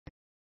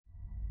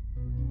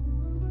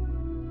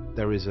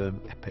There is an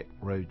epic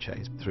road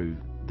chase through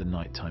the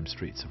nighttime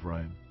streets of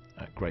Rome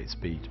at great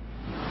speed.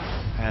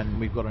 And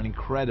we've got an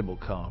incredible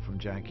car from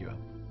Jaguar.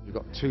 We've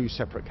got two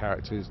separate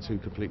characters, two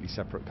completely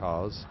separate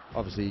cars.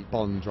 Obviously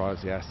Bond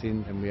drives the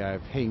Aston, and we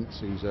have Hinks,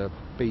 who's a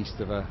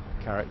beast of a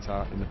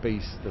character in the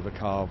beast of a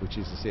car, which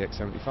is the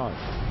CX75.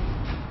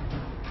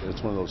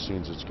 It's one of those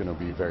scenes that's going to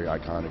be very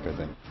iconic, I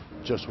think.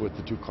 Just with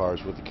the two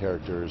cars, with the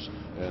characters,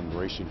 and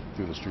racing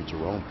through the streets of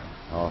Rome.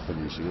 How often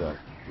do you see that?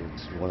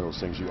 It's one of those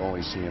things you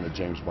only see in a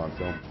James Bond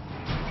film.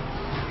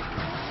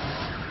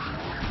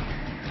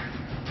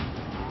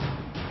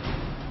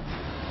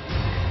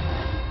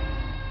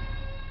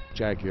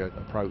 Jaguar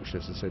approached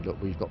us and said,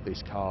 look, we've got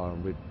this car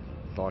and we'd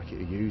like you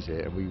to use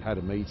it, and we had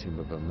a meeting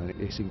with them, and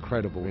it's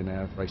incredible. We're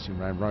now racing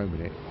around Rome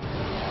in it.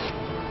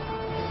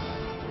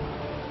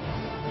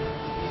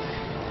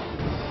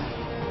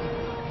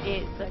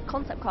 It's a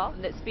concept car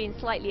that's been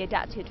slightly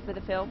adapted for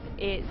the film.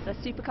 It's a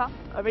supercar.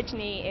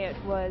 Originally it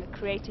was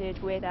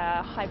created with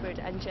a hybrid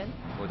engine.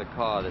 With a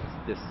car that's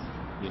this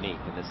unique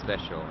and this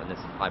special and this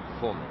high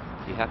performance,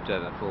 you have to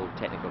have a full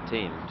technical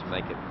team to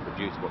make it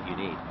produce what you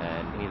need.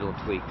 And any little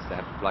tweaks, they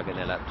have to plug in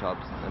their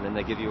laptops and then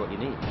they give you what you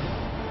need.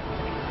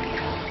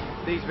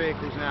 These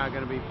vehicles now are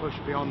going to be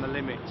pushed beyond the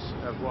limits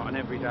of what an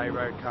everyday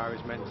road car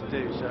is meant to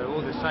do. So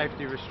all the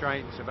safety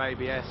restraints of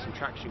ABS and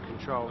traction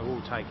control are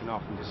all taken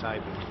off and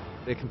disabled.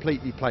 They're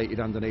completely plated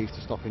underneath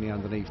to stop any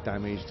underneath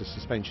damage. The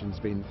suspension's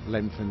been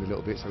lengthened a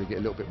little bit so we get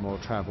a little bit more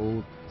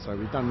travel. So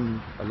we've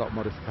done a lot of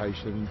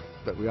modification,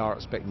 but we are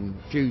expecting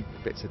a few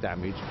bits of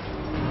damage.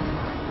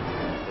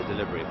 The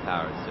delivery of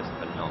power is just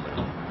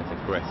phenomenal. It's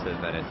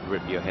aggressive and it's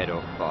rip your head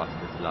off fast.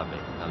 It's lovely.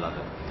 I love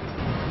it.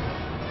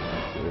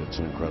 It's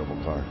an incredible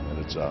car, and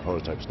its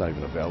prototype's not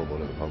even available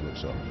to the public,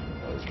 so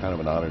it's kind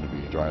of an honor to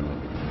be driving it.